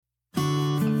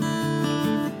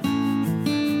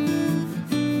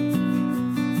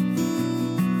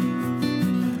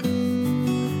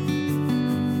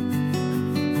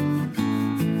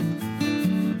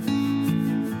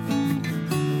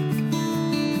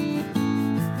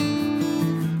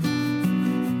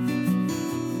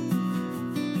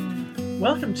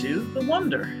Welcome to The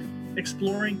Wonder,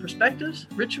 exploring perspectives,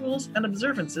 rituals, and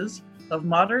observances of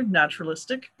modern,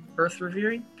 naturalistic,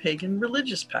 earth-revering, pagan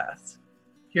religious paths.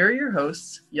 Here are your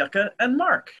hosts, Yucca and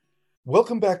Mark.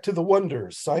 Welcome back to The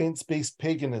Wonders Science-Based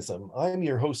Paganism. I'm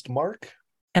your host, Mark.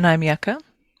 And I'm Yucca.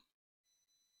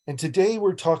 And today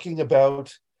we're talking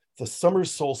about the summer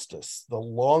solstice, the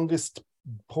longest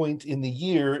point in the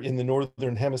year in the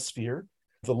Northern Hemisphere,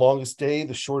 the longest day,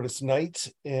 the shortest night.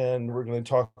 And we're going to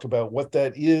talk about what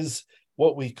that is,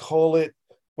 what we call it,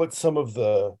 what some of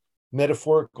the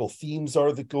metaphorical themes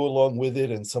are that go along with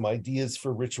it, and some ideas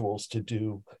for rituals to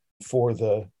do for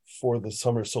the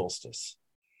summer solstice.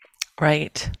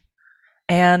 Right.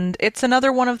 And it's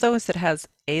another one of those that has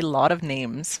a lot of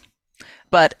names.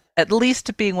 But at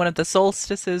least being one of the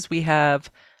solstices, we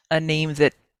have a name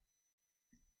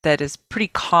that is pretty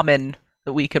common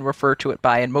that we can refer to it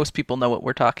by, and most people know what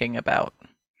we're talking about.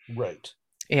 Right.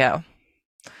 Yeah.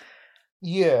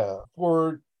 Yeah.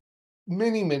 For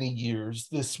many, many years,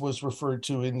 this was referred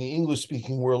to in the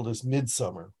English-speaking world as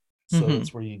Midsummer. So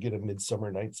that's where you get a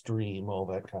Midsummer Night's Dream, all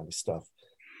that kind of stuff.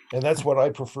 And that's what I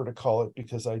prefer to call it,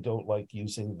 because I don't like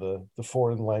using the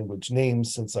foreign language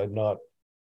names, since I'm not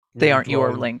really They aren't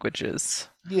your languages.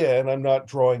 Yeah, and I'm not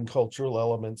drawing cultural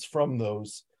elements from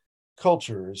those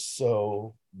cultures,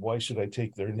 so why should I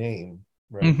take their name,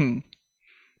 right?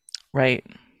 Right.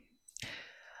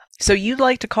 So you'd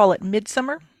like to call it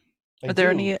Midsummer? Is there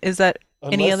any other I'm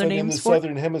names in the for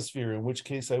Southern Hemisphere, in which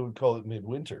case I would call it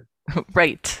midwinter.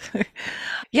 Right.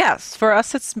 Yes, for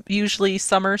us it's usually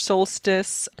summer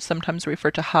solstice. Sometimes we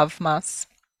refer to hafmas.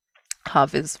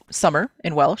 Hav is summer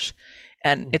in Welsh,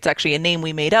 and it's actually a name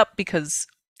we made up because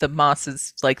the muss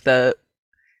is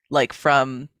like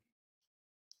from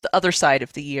the other side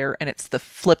of the year, and it's the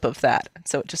flip of that.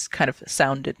 So it just kind of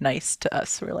sounded nice to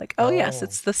us. We're like, oh yes,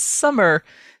 it's the summer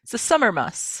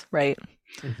muss, right?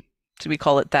 So we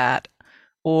call it that.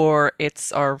 Or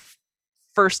it's our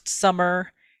first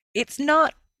summer. It's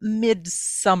not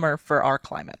midsummer for our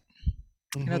climate.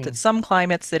 I know that some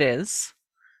climates it is.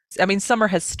 I mean, summer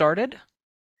has started.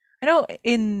 I know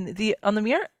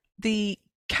the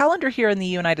calendar here in the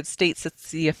United States,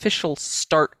 it's the official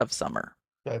start of summer.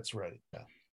 That's right. Yeah.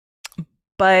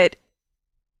 But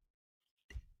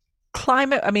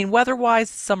weather-wise,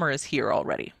 summer is here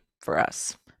already for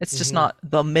us. It's just not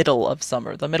the middle of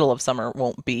summer. The middle of summer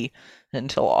won't be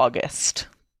until August.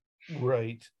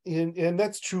 Right. And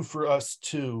that's true for us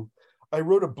too. I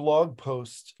wrote a blog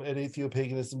post at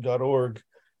atheopaganism.org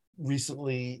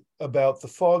recently about the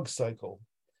fog cycle,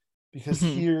 because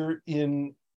here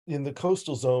in the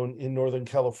coastal zone in Northern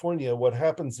California, what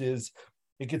happens is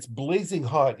it gets blazing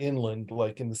hot inland,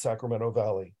 like in the Sacramento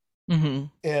Valley,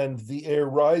 and the air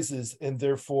rises and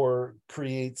therefore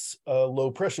creates a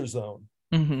low pressure zone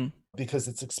because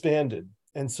it's expanded.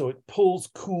 And so it pulls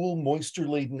cool,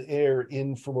 moisture-laden air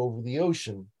in from over the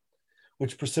ocean,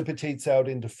 which precipitates out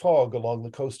into fog along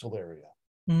the coastal area.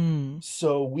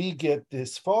 So we get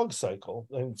this fog cycle,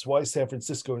 and it's why San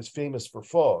Francisco is famous for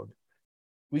fog.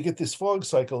 We get this fog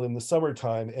cycle in the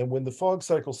summertime, and when the fog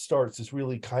cycle starts is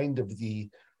really kind of the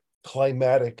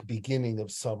climatic beginning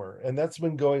of summer. And that's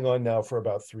been going on now for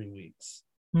about 3 weeks.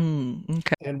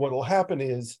 Okay. And what will happen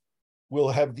is we'll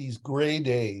have these gray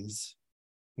days.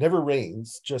 Never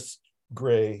rains, just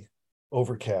gray,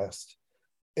 overcast.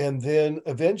 And then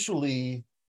eventually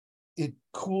it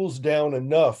cools down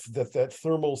enough that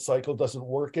thermal cycle doesn't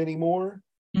work anymore.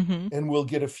 And we'll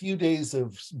get a few days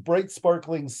of bright,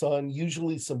 sparkling sun,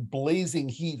 usually some blazing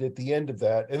heat at the end of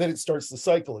that. And then it starts the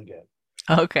cycle again.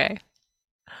 Okay.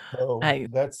 So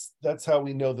that's how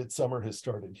we know that summer has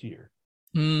started here.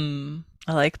 I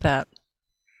like that.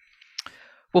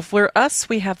 Well, for us,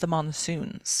 we have the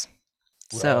monsoons.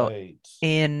 So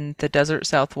in the desert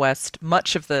Southwest,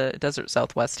 much of the desert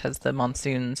Southwest has the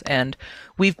monsoons, and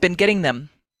we've been getting them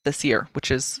this year,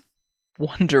 which is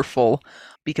wonderful,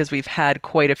 because we've had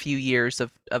quite a few years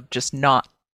of just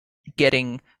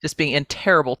being in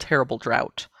terrible, terrible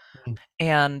drought.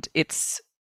 And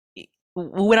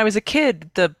when I was a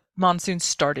kid, the monsoons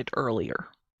started earlier.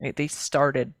 Right? They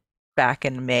started back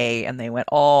in May and they went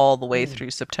all the way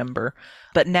through September.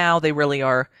 But now they really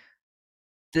are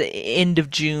the end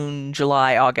of June,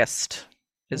 July, August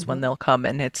is when they'll come,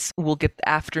 and we'll get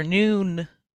afternoon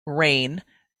rain,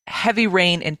 heavy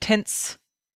rain, intense,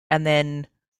 and then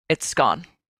it's gone.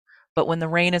 But when the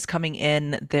rain is coming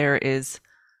in, there's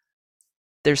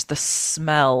the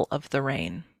smell of the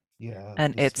rain. Yeah.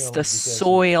 And it's the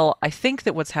soil. I think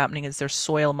that what's happening is there's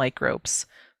soil microbes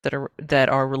that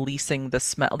are releasing the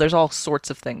smell. There's all sorts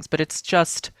of things, but it's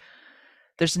just,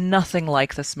 there's nothing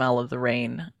like the smell of the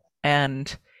rain.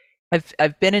 And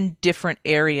I've been in different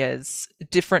areas.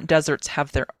 Different deserts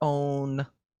have their own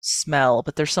smell,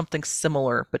 but there's something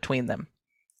similar between them,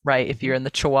 right? If you're in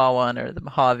the Chihuahuan or the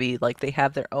Mojave, like they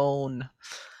have their own,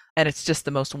 and it's just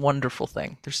the most wonderful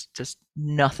thing. There's just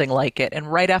nothing like it.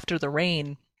 And right after the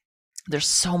rain, there's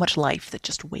so much life that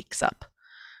just wakes up.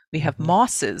 We have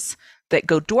mosses that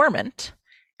go dormant,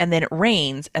 and then it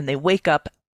rains, and they wake up,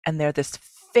 and they're this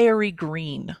fairy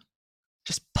green,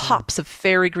 just pops of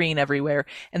fairy green everywhere.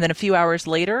 And then a few hours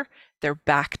later, they're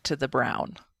back to the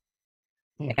brown.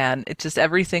 And it just,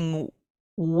 everything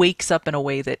wakes up in a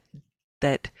way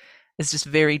that is just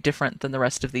very different than the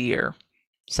rest of the year.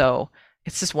 So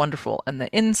it's just wonderful. And the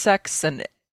insects, and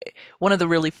one of the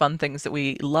really fun things that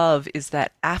we love is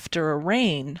that after a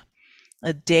rain,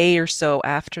 a day or so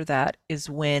after that is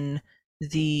when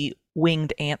the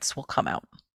winged ants will come out.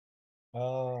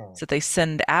 Oh. So they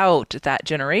send out that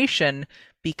generation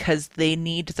because they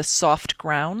need the soft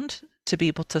ground to be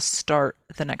able to start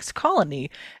the next colony.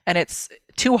 And it's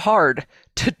too hard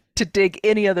to dig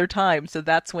any other time. So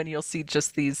that's when you'll see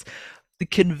just the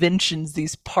conventions,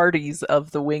 these parties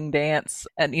of the winged ants.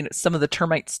 And, you know, some of the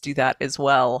termites do that as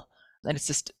well. And it's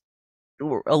just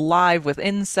alive with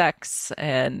insects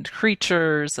and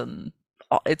creatures, and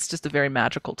it's just a very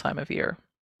magical time of year.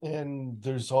 And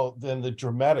there's then the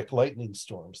dramatic lightning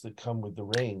storms that come with the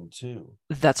rain too.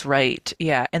 That's right.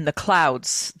 Yeah, and the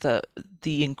clouds, the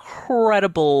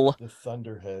incredible, the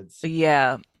thunderheads.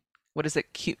 Yeah, what is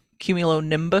it?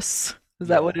 Cumulonimbus? Is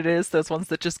that what it is? Those ones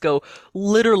that just go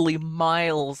literally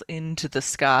miles into the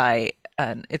sky,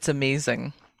 and it's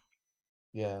amazing.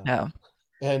 Yeah.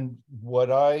 And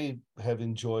what I have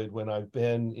enjoyed when I've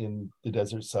been in the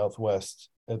desert Southwest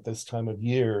at this time of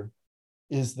year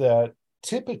is that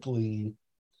typically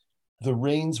the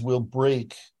rains will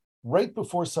break right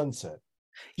before sunset.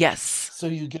 Yes. So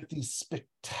you get these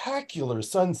spectacular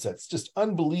sunsets, just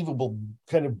unbelievable,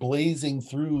 kind of blazing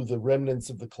through the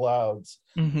remnants of the clouds.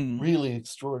 Really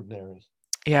extraordinary.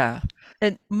 Yeah.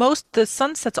 And the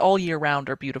sunsets all year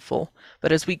round are beautiful.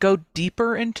 But as we go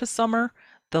deeper into summer,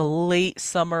 the late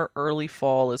summer, early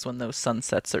fall is when those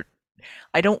sunsets are.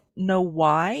 I don't know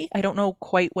why. I don't know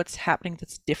quite what's happening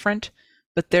that's different,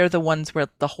 but they're the ones where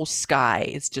the whole sky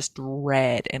is just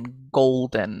red and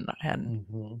golden,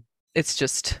 and it's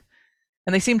just,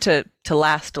 and they seem to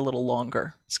last a little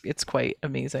longer. It's quite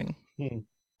amazing. Land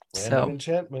of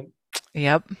enchantment.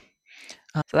 Yep.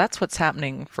 So that's what's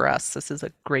happening for us. This is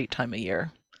a great time of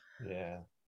year. Yeah.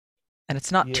 And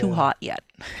it's not too hot yet.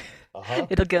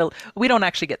 It'll get. We don't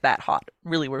actually get that hot.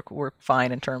 Really, we're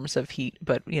fine in terms of heat,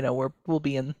 but you know we'll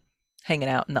be hanging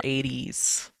out in the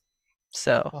 80s.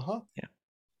 So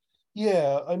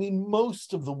yeah. I mean,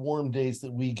 most of the warm days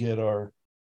that we get are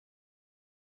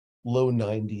low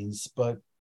 90s, but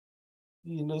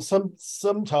you know,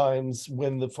 sometimes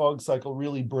when the fog cycle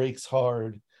really breaks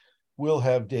hard, we'll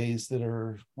have days that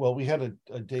are, well, we had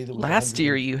a day that was last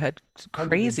year you had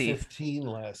crazy 15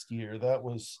 last year. That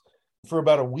was for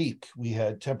about a week. We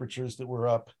had temperatures that were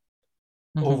up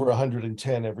over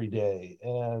 110 every day,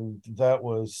 and that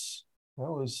was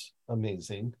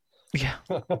amazing. Yeah.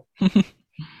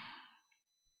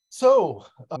 So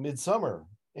midsummer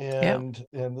and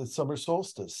the summer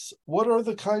solstice, what are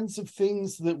the kinds of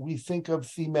things that we think of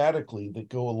thematically that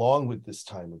go along with this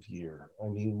time of year? I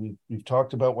mean, we've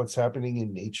talked about what's happening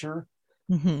in nature.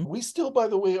 We still, by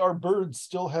the way, our birds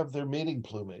still have their mating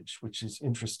plumage, which is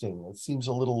interesting. It seems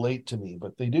a little late to me,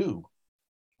 but they do.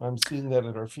 I'm seeing that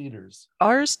at our feeders.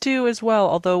 Ours do as well,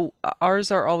 although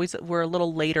ours are always, we're a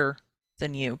little later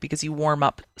than you because you warm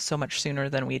up so much sooner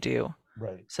than we do.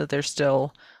 Right. So they're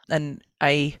still, and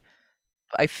I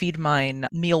feed mine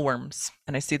mealworms,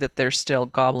 and I see that they're still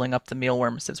gobbling up the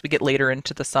mealworms. As we get later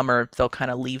into the summer, they'll kind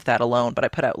of leave that alone, but I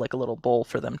put out like a little bowl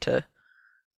for them to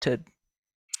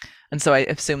and so I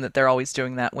assume that they're always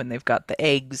doing that when they've got the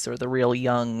eggs or the real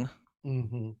young,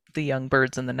 the young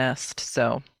birds in the nest.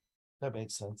 So that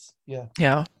makes sense. Yeah.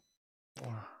 Yeah.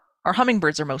 Our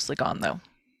hummingbirds are mostly gone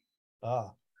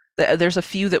though. There's a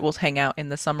few that will hang out in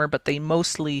the summer, but they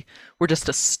mostly were just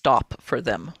a stop for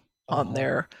them on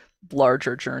their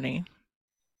larger journey.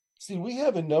 See, we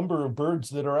have a number of birds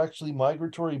that are actually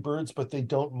migratory birds, but they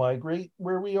don't migrate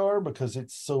where we are because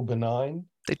it's so benign.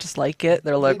 They just like it.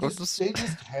 They're like, they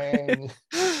just hang.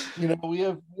 You know, we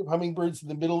have hummingbirds in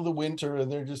the middle of the winter,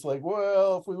 and they're just like,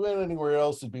 well, if we went anywhere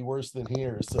else, it'd be worse than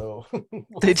here. So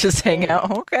they just hang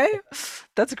out. Okay,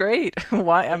 that's great.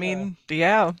 Why? I mean,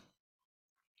 yeah.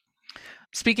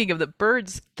 Speaking of the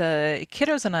birds, the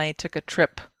kiddos and I took a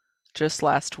trip just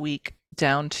last week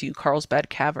down to Carlsbad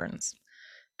Caverns,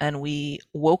 and we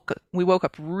woke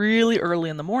up really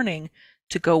early in the morning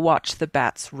to go watch the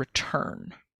bats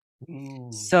return. Ooh.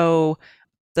 So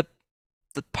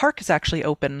the park is actually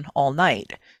open all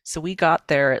night. So we got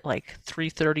there at like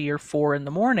 3:30 or 4 in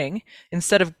the morning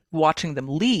instead of watching them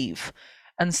leave.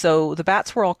 And so the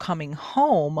bats were all coming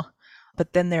home,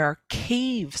 but then there are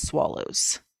cave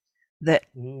swallows that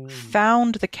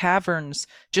found the caverns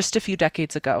just a few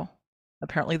decades ago.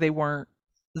 Apparently they weren't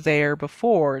there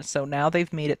before, so now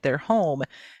they've made it their home.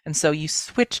 And so you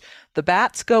switch, the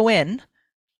bats go in,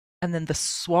 and then the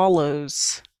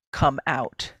swallows come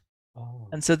out. Oh.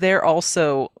 And so they're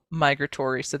also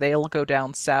migratory, so they'll go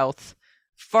down south,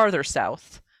 farther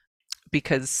south,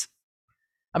 because,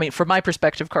 I mean, from my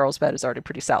perspective, Carlsbad is already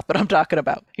pretty south, but I'm talking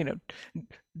about,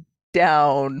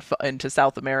 down into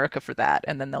South America for that,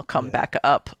 and then they'll come back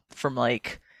up from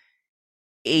like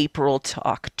April to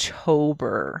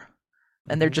October.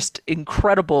 And they're just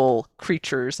incredible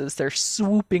creatures as they're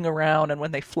swooping around, and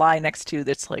when they fly next to you,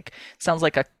 it's like, sounds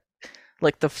like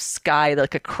the sky,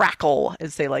 like a crackle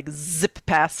as they like zip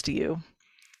past you.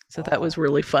 So that was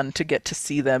really fun to get to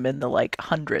see them in the like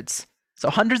hundreds. So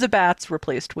hundreds of bats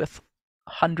replaced with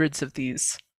hundreds of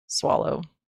these swallow.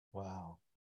 Wow.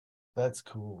 That's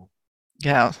cool.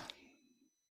 Yeah.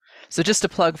 So just a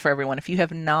plug for everyone, if you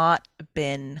have not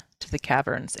been to the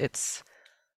caverns, it's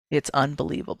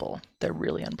unbelievable. They're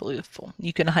really unbelievable.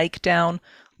 You can hike down,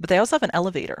 but they also have an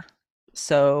elevator.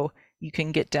 So you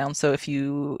can get down. So if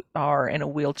you are in a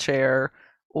wheelchair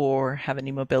or have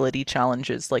any mobility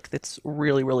challenges, like it's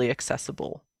really, really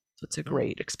accessible. So it's a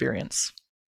great experience.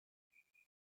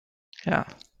 Yeah.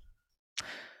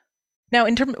 Now,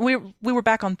 in terms, we were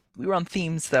on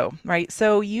themes though, right?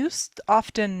 So you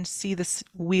often see this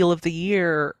wheel of the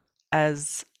year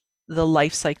as the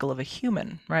life cycle of a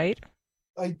human, right?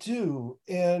 I do.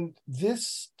 And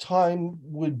this time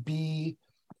would be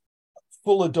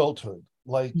full adulthood,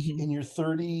 like in your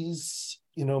 30s,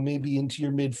 maybe into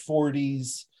your mid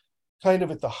 40s, kind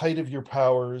of at the height of your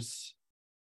powers.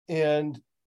 And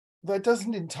that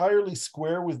doesn't entirely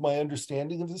square with my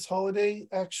understanding of this holiday,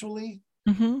 actually,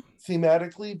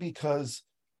 thematically, because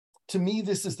to me,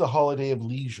 this is the holiday of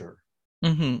leisure.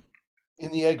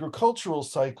 In the agricultural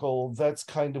cycle, that's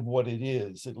kind of what it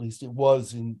is. At least it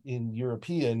was in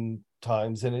European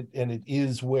times, and it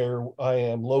is where I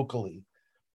am locally.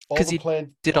 Because you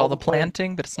did all the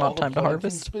planting, but it's not time to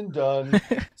harvest. It's been done.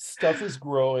 Stuff is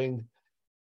growing.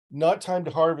 Not time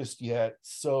to harvest yet.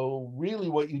 So really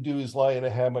what you do is lie in a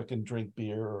hammock and drink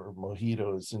beer or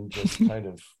mojitos and just kind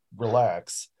of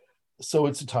relax. So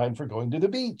it's a time for going to the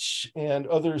beach and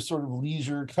other sort of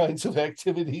leisure kinds of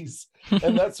activities.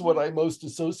 And that's what I most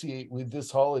associate with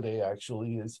this holiday,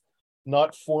 actually, is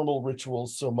not formal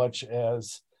rituals so much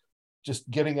as just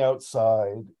getting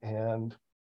outside and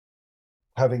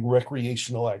having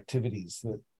recreational activities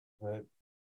that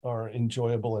are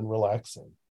enjoyable and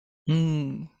relaxing.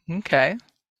 Okay.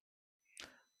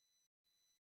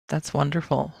 That's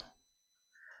wonderful.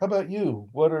 How about you?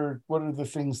 What are the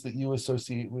things that you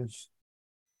associate with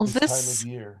this time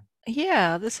of year?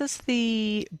 Yeah, this is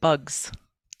the bugs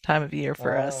time of year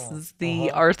for us. This is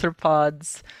the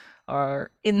arthropods, our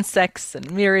insects and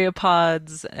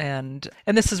myriapods, and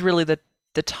this is really the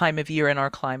time of year in our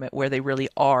climate where they really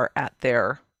are at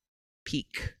their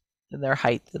peak and their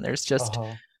height, and there's just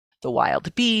the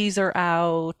wild bees are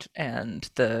out and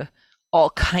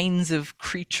all kinds of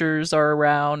creatures are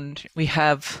around. We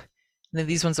have,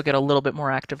 these ones will get a little bit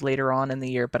more active later on in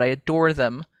the year, but I adore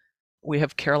them. We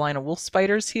have Carolina wolf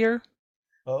spiders here,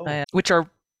 which are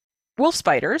wolf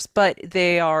spiders, but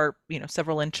they are,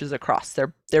 several inches across.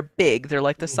 They're big. They're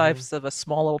like the size of a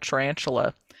small little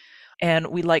tarantula. And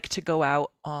we like to go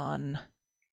out on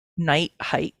night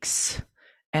hikes,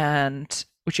 and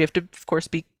which you have to, of course,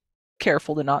 be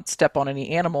careful to not step on any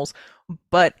animals.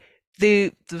 But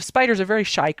the spiders are very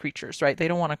shy creatures, right? They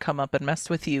don't want to come up and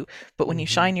mess with you. But when you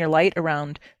shine your light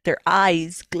around, their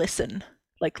eyes glisten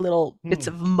like little bits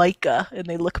of mica, and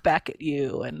they look back at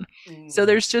you. And so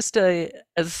there's just a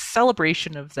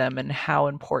celebration of them and how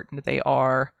important they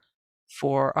are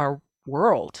for our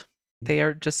world. They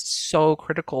are just so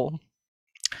critical.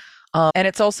 And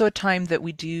it's also a time that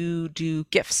we do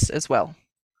gifts as well.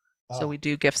 So we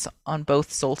do gifts on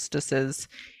both solstices.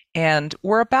 And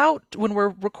when we're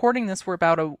recording this, we're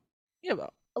about a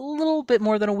little bit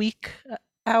more than a week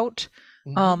out.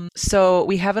 So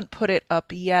we haven't put it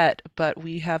up yet, but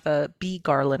we have a bee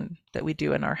garland that we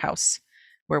do in our house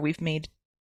where we've made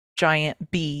giant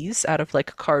bees out of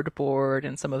like cardboard,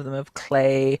 and some of them of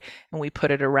clay, and we put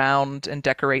it around and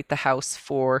decorate the house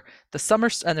for the summer,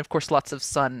 and of course lots of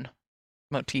sun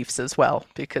motifs as well,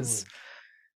 because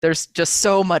there's just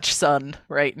so much sun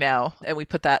right now, and we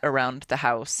put that around the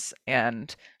house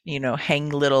and, hang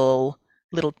little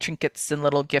trinkets and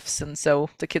little gifts, and so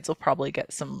the kids will probably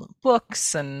get some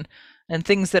books and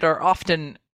things that are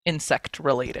often insect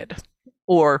related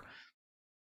or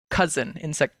cousin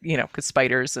insect, because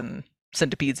spiders and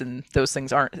centipedes and those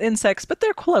things aren't insects, but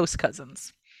they're close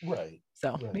cousins. Right.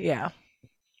 So, right. yeah.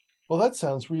 Well, that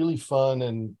sounds really fun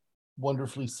and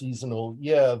wonderfully seasonal.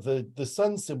 Yeah, the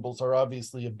sun symbols are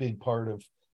obviously a big part of,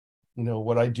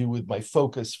 what I do with my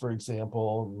focus, for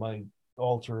example. My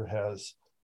altar has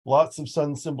lots of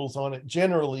sun symbols on it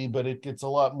generally, but it gets a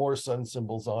lot more sun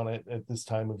symbols on it at this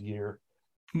time of year.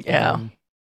 Yeah.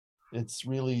 It's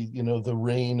really, the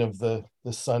reign of the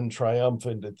sun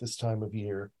triumphant at this time of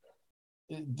year.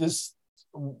 This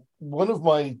one of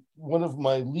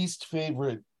my least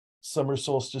favorite summer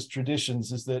solstice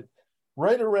traditions is that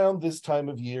right around this time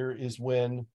of year is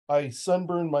when I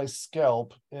sunburn my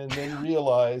scalp and then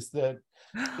realize that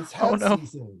it's hat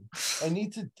season. I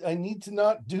need to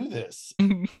not do this.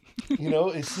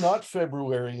 It's not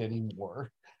February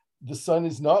anymore. The sun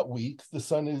is not weak. The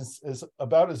sun is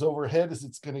about as overhead as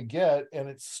it's going to get, and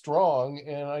it's strong,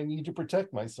 and I need to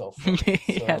protect myself from it.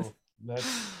 Yes. So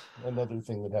that's another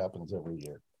thing that happens every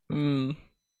year.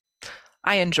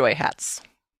 I enjoy hats.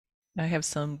 I have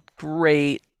some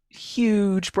great,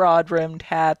 huge, broad-brimmed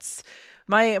hats.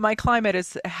 My climate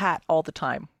is a hat all the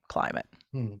time climate.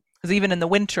 Because even in the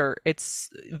winter,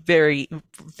 it's very,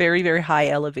 very, very high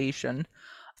elevation,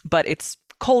 but it's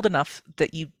cold enough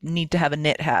that you need to have a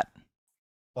knit hat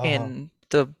in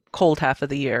the cold half of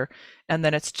the year. And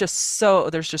then there's just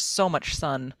so much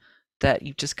sun that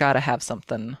you just got to have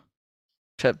something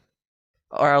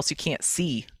or else you can't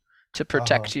see to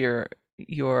protect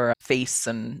your face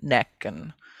and neck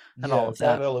and all of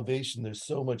that. At that elevation, there's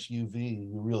so much UV.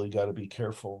 You really got to be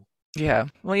careful. Yeah.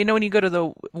 Well, when you go to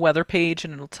the weather page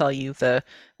and it'll tell you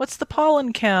what's the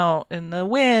pollen count and the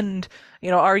wind,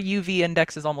 our UV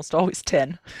index is almost always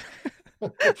 10.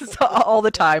 So, all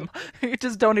the time. You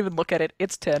just don't even look at it.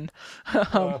 It's 10.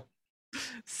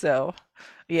 So,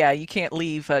 yeah, you can't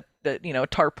leave a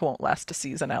tarp won't last a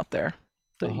season out there.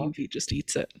 The UV just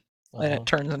eats it. And it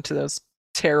turns into those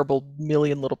terrible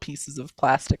million little pieces of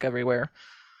plastic everywhere.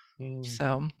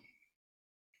 So,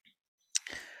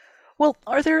 well,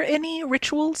 are there any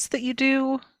rituals that you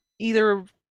do either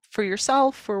for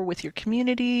yourself or with your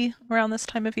community around this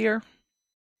time of year?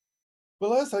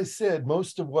 Well, as I said,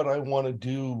 most of what I want to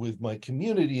do with my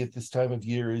community at this time of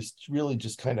year is really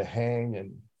just kind of hang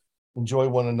and enjoy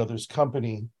one another's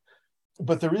company.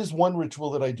 But there is one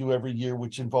ritual that I do every year,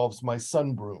 which involves my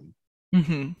sun broom.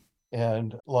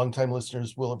 And longtime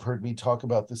listeners will have heard me talk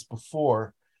about this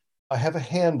before. I have a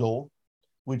handle,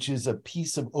 which is a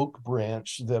piece of oak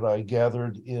branch that I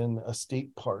gathered in a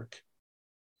state park.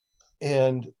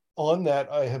 And on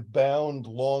that, I have bound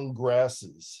long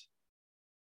grasses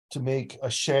to make a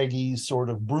shaggy sort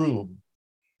of broom.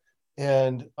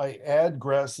 And I add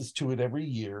grasses to it every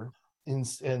year.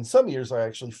 And some years, I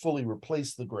actually fully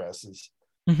replace the grasses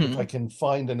if I can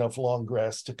find enough long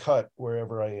grass to cut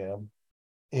wherever I am,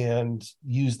 and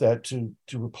use that to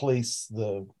replace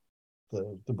the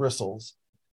bristles.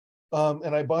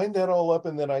 And I bind that all up,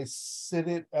 and then I sit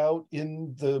it out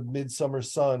in the midsummer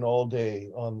sun all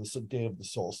day on the day of the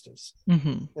solstice.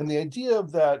 And the idea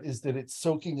of that is that it's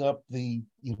soaking up the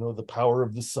power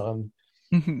of the sun.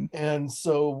 And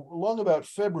so along about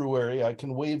February, I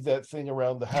can wave that thing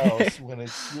around the house when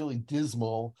it's really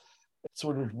dismal,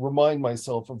 sort of remind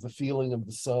myself of the feeling of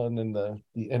the sun and the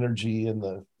energy and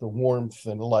the warmth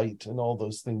and light and all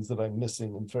those things that I'm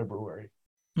missing in February.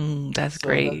 That's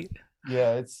great.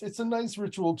 It's a nice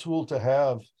ritual tool to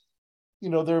have.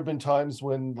 There have been times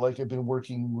when, like, I've been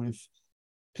working with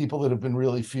people that have been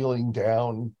really feeling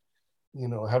down,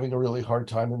 having a really hard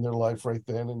time in their life right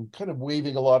then, and kind of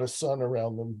waving a lot of sun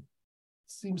around them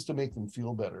seems to make them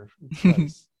feel better. It's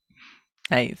nice.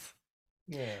 Nice.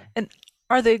 Yeah. And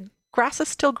are the grasses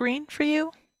still green for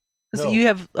you?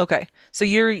 No. So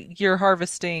you're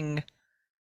harvesting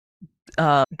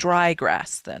dry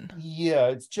grass then? Yeah,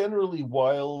 it's generally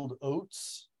wild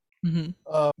oats.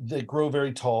 They grow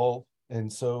very tall,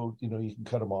 and so you can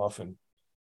cut them off and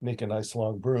make a nice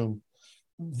long broom.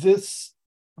 This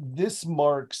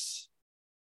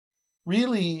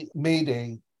May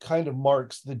Day kind of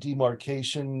marks the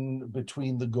demarcation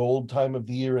between the gold time of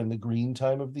the year and the green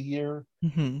time of the year.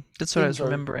 That's what I was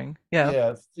remembering.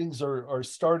 Yeah, things are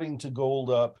starting to gold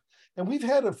up. And we've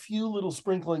had a few little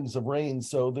sprinklings of rain,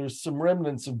 so there's some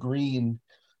remnants of green,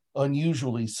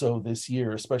 unusually so this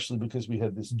year, especially because we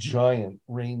had this giant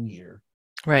rain year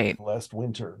right last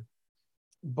winter.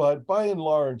 But by and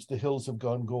large, the hills have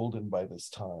gone golden by this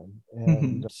time.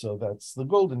 And so that's the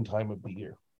golden time of the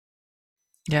year.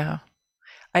 Yeah.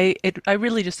 I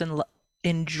really just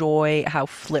enjoy how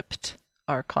flipped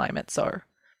our climates are,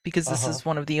 because this is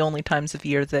one of the only times of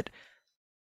year that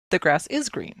the grass is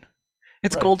green.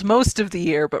 It's gold most of the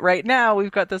year, but right now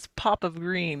we've got this pop of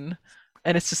green.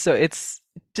 And it's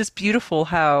just beautiful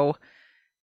how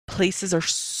places are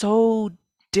so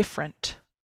different,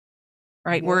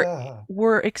 right? Yeah.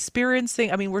 We're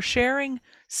experiencing, I mean, we're sharing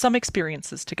some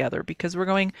experiences together because we're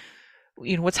going,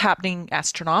 what's happening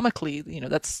astronomically,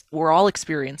 we're all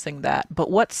experiencing that.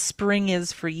 But what spring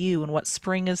is for you and what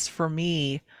spring is for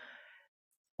me,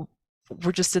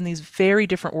 we're just in these very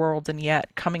different worlds, and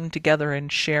yet coming together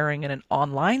and sharing in an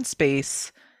online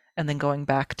space and then going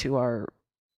back to our,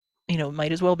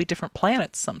 might as well be different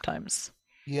planets sometimes.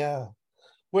 Yeah.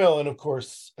 Well, and of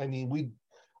course, I mean,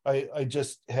 I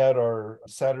just had our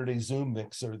Saturday Zoom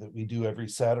mixer that we do every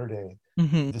Saturday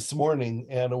this morning,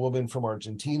 and a woman from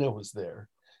Argentina was there.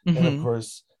 And of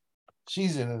course,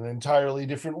 she's in an entirely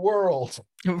different world.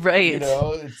 Right.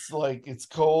 It's like it's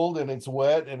cold and it's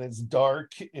wet and it's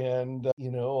dark and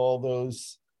all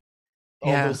those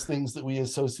things that we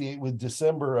associate with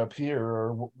December up here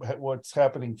are what's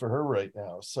happening for her right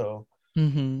now. So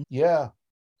yeah.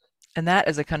 And that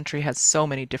as a country has so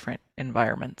many different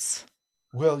environments.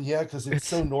 Well, yeah, because it's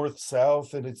so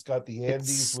north-south, and it's got the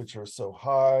Andes, which are so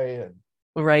high, and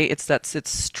right, it's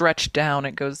stretched down.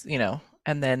 It goes,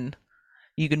 and then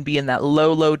you can be in that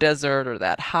low desert or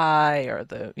that high, or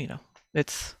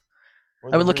it's.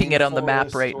 I'm looking at it on the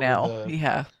map right now.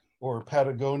 Yeah. Or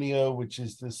Patagonia, which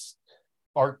is this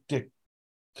Arctic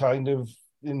kind of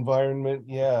environment.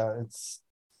 Yeah, it's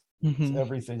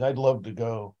everything. I'd love to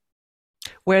go.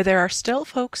 Where there are still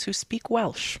folks who speak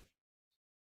Welsh.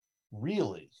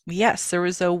 Really? Yes, there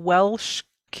is a Welsh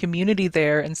community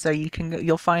there, and so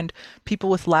you'll find people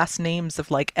with last names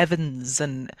of like Evans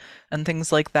and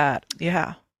things like that.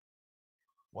 Yeah.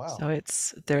 Wow. So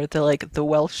they're like the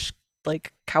Welsh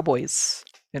like cowboys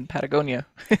in Patagonia.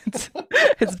 It's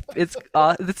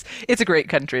a great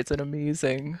country. It's an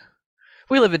amazing.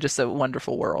 We live in just a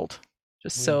wonderful world.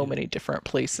 Just so many different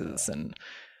places and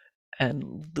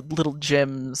little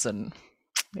gyms and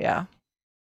yeah.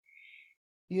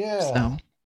 Yeah. So.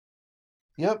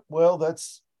 Yep. Well,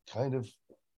 that's kind of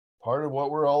part of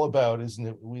what we're all about, isn't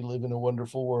it? We live in a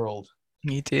wonderful world.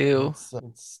 Me too.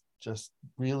 It's just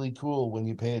really cool when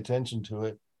you pay attention to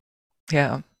it.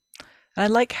 Yeah. And I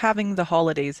like having the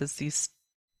holidays as these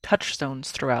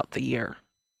touchstones throughout the year,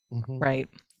 right?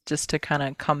 Just to kind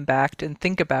of come back and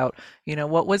think about,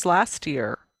 what was last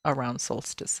year around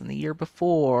solstice and the year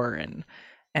before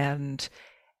and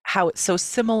how it's so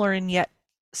similar and yet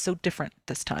so different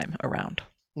this time around.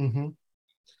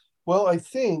 Well,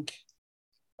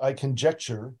 I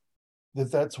conjecture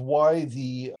that that's why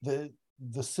the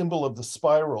symbol of the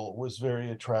spiral was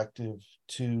very attractive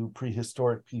to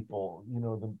prehistoric people,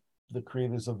 the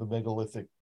creators of the megalithic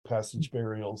passage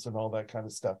burials and all that kind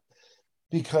of stuff,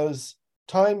 because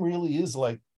time really is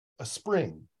like a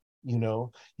spring.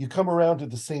 You come around to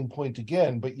the same point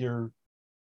again, but you're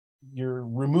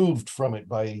removed from it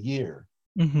by a year.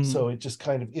 So it just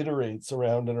kind of iterates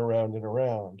around and around and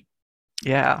around.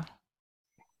 Yeah.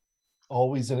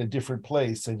 Always in a different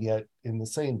place, and yet in the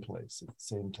same place at the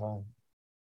same time.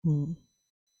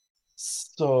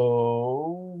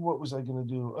 So what was I going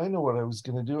to do? I know what I was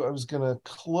going to do. I was going to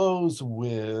close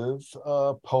with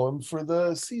a poem for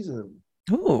the season.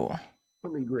 Ooh.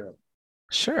 Let me grab.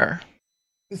 Sure.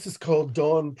 This is called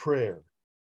Dawn Prayer.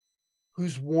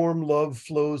 Whose warm love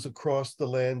flows across the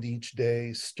land each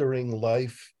day, stirring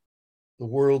life, the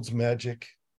world's magic,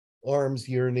 arms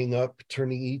yearning up,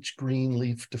 turning each green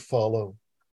leaf to follow.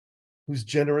 Whose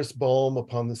generous balm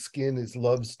upon the skin is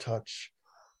love's touch,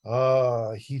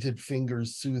 heated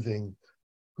fingers soothing.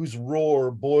 Whose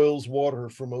roar boils water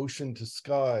from ocean to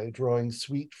sky, drawing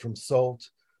sweet from salt,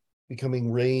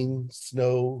 becoming rain,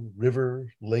 snow,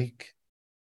 river, lake.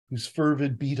 Whose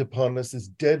fervid beat upon us is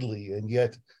deadly, and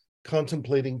yet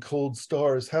contemplating cold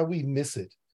stars, how we miss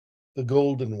it, the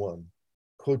golden one,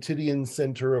 quotidian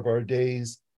center of our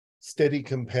days, steady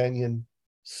companion,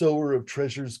 sower of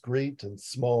treasures great and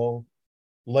small,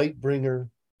 light bringer,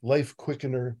 life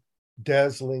quickener,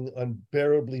 dazzling,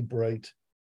 unbearably bright.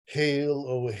 Hail,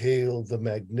 oh hail, the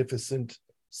magnificent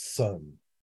sun.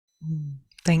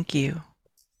 Thank you.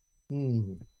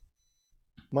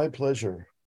 My pleasure.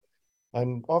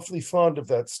 I'm awfully fond of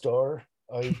that star.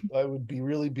 I would be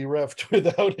really bereft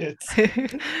without it.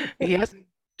 Yes,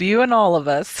 you and all of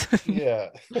us. Yeah.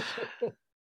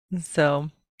 So,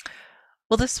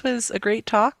 well, this was a great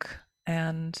talk.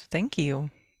 And thank you.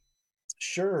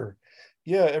 Sure.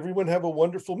 Yeah, everyone have a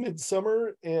wonderful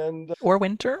midsummer or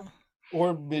winter.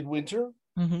 Or midwinter.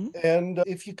 Mm-hmm. And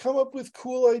if you come up with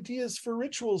cool ideas for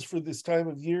rituals for this time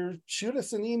of year, shoot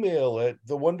us an email at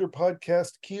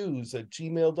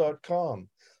thewonderpodcastQs@gmail.com.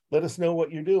 Let us know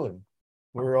what you're doing.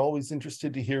 We're always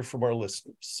interested to hear from our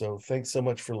listeners. So thanks so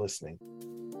much for listening.